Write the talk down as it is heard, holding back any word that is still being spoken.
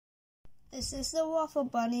This is the Waffle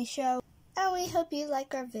Bunny Show, and we hope you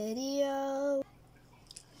like our video.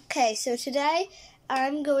 Okay, so today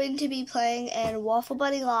I'm going to be playing in Waffle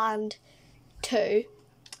Bunny Land 2,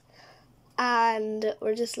 and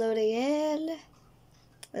we're just loading in.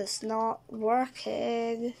 It's not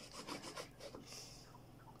working.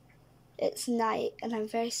 It's night, and I'm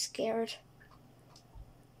very scared.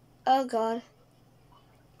 Oh God.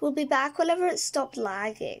 We'll be back whenever it stopped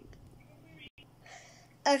lagging.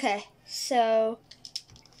 Okay, so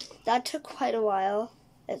that took quite a while.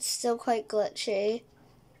 It's still quite glitchy.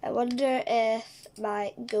 I wonder if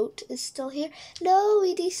my goat is still here. No,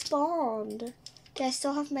 he despawned. Do I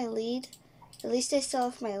still have my lead? At least I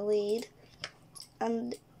still have my lead.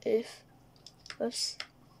 And if, whoops,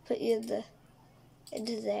 put you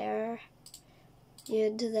into there. You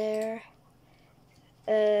into there.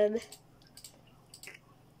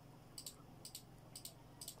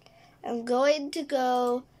 I'm going to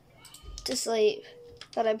go to sleep,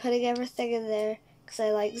 but I'm putting everything in there because I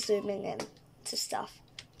like zooming in to stuff.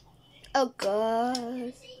 Oh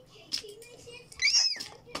God.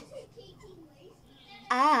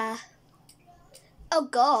 Ah. Oh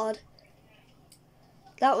God.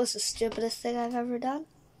 That was the stupidest thing I've ever done.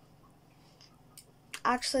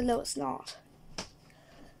 Actually, no, it's not.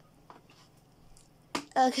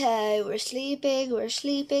 Okay, we're sleeping,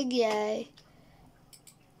 yay.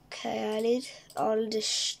 Okay, I need all this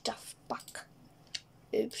stuff back.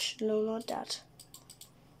 Oops, no, not that.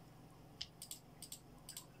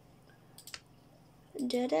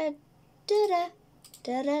 Da-da, da-da,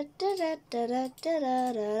 da-da, da-da, da-da,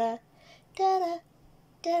 da-da, da-da,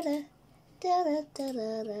 da-da, da-da,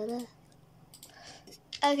 da-da, da-da.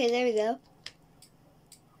 Okay, there we go.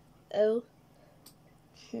 Oh.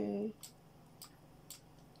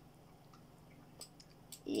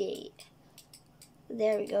 Yay.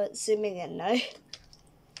 There we go, it's zooming in now.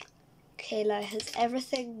 Okay, now has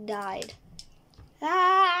everything died?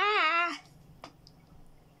 Ah!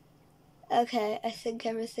 Okay, I think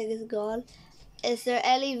everything is gone. Is there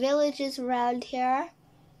any villages around here?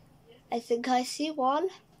 I think I see one.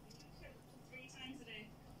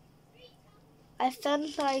 I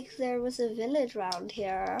felt like there was a village around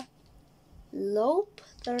here. Nope,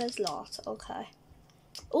 there is not. Okay.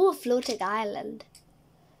 Oh, a floating island.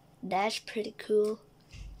 That's pretty cool.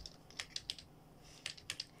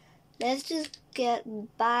 Let's just get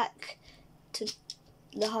back to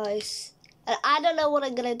the house. And I don't know what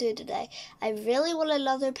I'm going to do today. I really want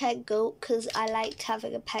another pet goat because I liked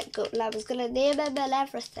having a pet goat and I was going to name him and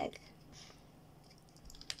everything.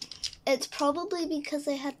 It's probably because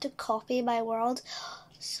I had to copy my world.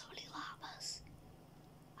 So many llamas.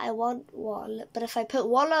 I want one, but if I put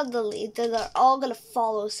one on the lead, then they're all going to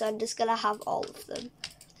follow, so I'm just going to have all of them.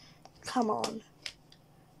 Come on.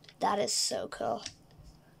 That is so cool.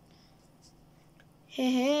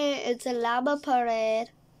 Hehe, it's a llama parade.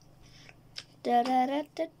 Oh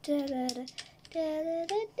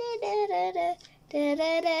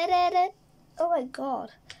my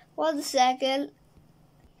God. 1 second.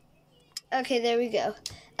 Okay, there we go.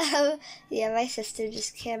 Yeah, my sister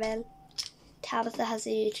just came in. Tabitha has a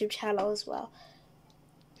YouTube channel as well.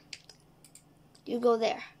 You go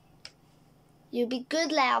there. You be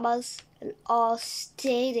good llamas and all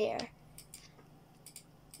stay there.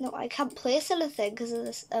 No, I can't place anything because of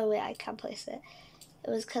this. Oh wait, I can't place it. It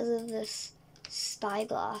was because of this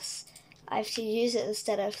spyglass. I have to use it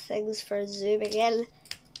instead of things for zooming in.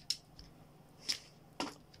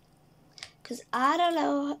 Because I don't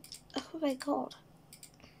know. Oh my God.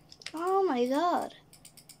 Oh my God.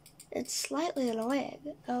 It's slightly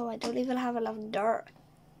annoying. Oh, I don't even have enough dirt.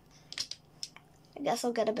 I guess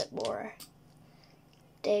I'll get a bit more.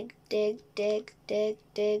 Dig, dig, dig, dig,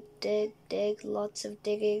 dig, dig, dig. Lots of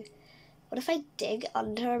digging. What if I dig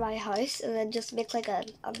under my house and then just make like an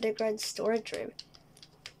underground storage room?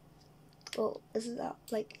 Well, isn't that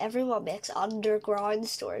like everyone makes underground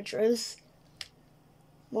storage rooms?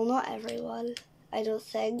 Well, not everyone, I don't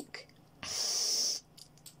think. Is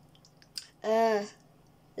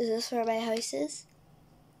this where my house is?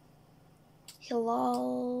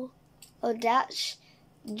 Hello? Oh, that's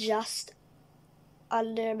just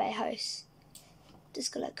under my house.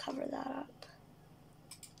 Just gonna cover that up.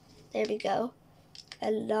 There we go.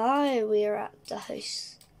 And now we are at the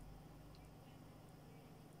house.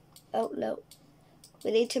 Oh no.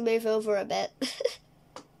 We need to move over a bit.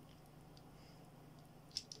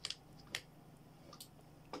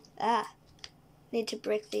 Ah. Need to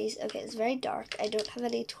break these. Okay, it's very dark. I don't have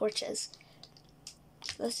any torches.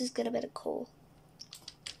 Let's just get a bit of coal.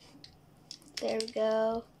 There we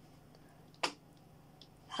go.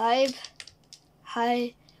 Hi.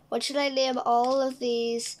 What should I name all of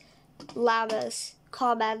these llamas,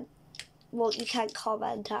 comment. Well, you can't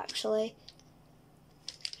comment actually.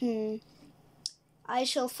 I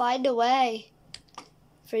shall find a way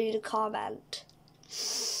for you to comment.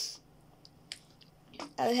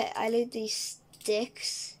 Okay, I need these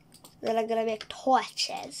sticks. Then I'm gonna make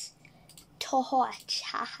torches.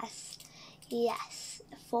 Torches. Yes,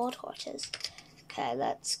 4 torches. Okay,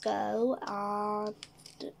 let's go. Oh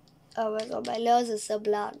my god, my nose is so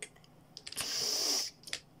blocked.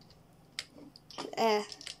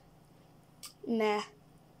 Nah.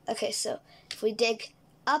 Okay, so if we dig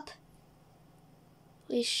up,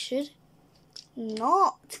 we should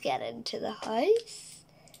not get into the house.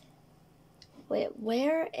 Wait,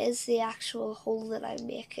 where is the actual hole that I'm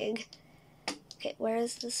making? Okay, where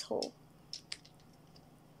is this hole?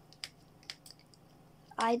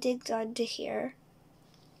 I dig down to here.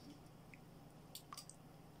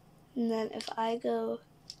 And then if I go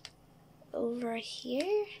over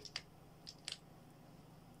here,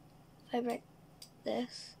 if I break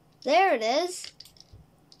this, there it is.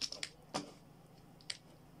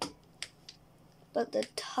 But the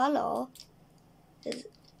tunnel is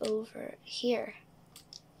over here.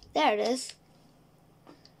 There it is.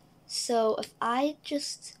 So if I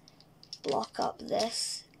just block up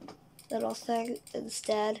this little thing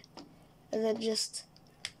instead, and then just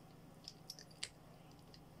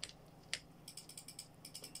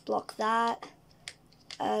block that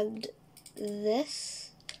and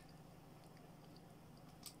this,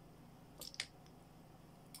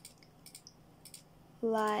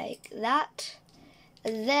 like that,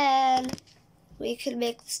 and then we can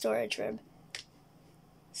make the storage room.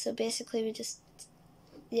 So basically we just,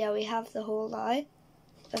 yeah, we have the hole now.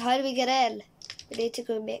 But how do we get in? We need to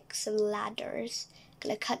go make some ladders.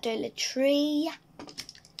 Gonna cut down the tree.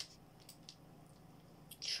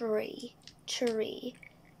 Tree.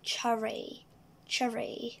 I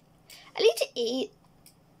need to eat.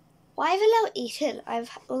 Why have I not eaten?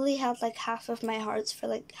 I've only had like half of my hearts for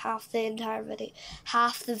like half the entire video.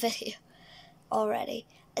 Half the video already.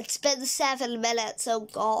 It's been 7 minutes, oh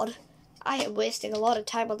god. I am wasting a lot of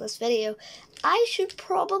time on this video. I should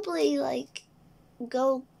probably like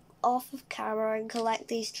go off of camera and collect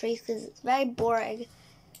these trees because it's very boring.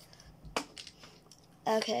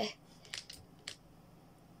 Okay.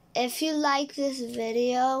 If you like this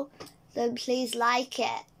video, then please like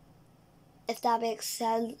it. If that makes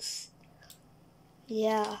sense.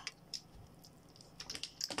 Yeah.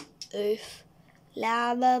 Oof.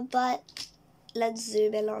 Llama butt. Let's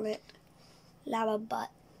zoom in on it. Llama butt.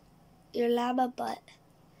 Your llama butt.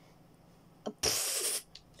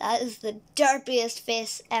 That is the derpiest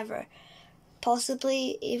face ever.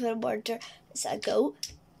 Possibly even more derp. Is that a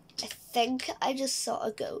goat? I think I just saw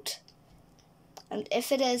a goat. And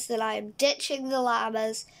if it is, then I am ditching the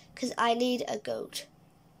llamas because I need a goat.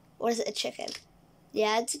 Or is it a chicken?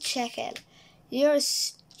 Yeah, it's a chicken. You're a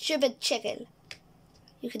stupid chicken.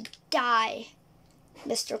 You can die,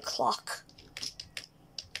 Mr. Clock.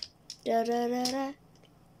 Da da da da.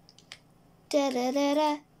 Da da da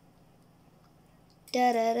da.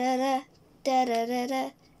 Da da da da. Da da da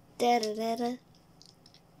da. Da da da da.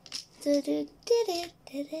 Da da da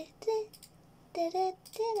da da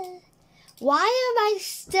da. Why am I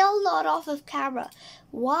still not off of camera?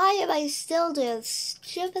 Why am I still doing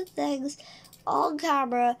stupid things on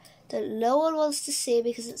camera that no one wants to see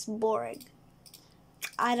because it's boring?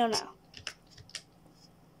 I don't know.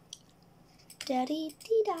 Daddy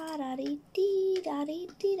dee da da dee dee da dee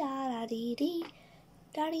dee da da dee dee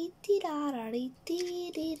da dee dee da da dee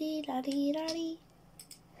dee dee dee da dee da dee.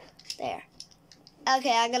 There.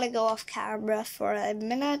 Okay, I'm gonna go off camera for a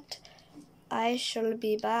minute. I shall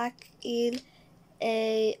be back in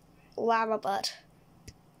a llama butt.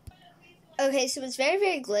 Okay, so it's very,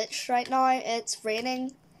 very glitched right now. It's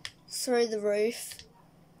raining through the roof.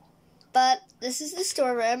 But this is the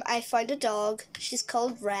storeroom. I found a dog. She's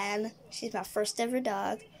called WREN. She's my first ever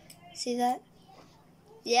dog. See that?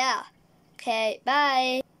 Yeah. Okay,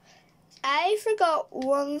 bye. I forgot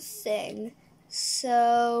one thing.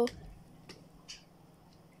 So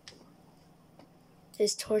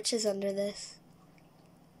there's torches under this.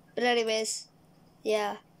 But anyways,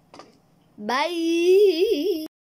 yeah. Bye.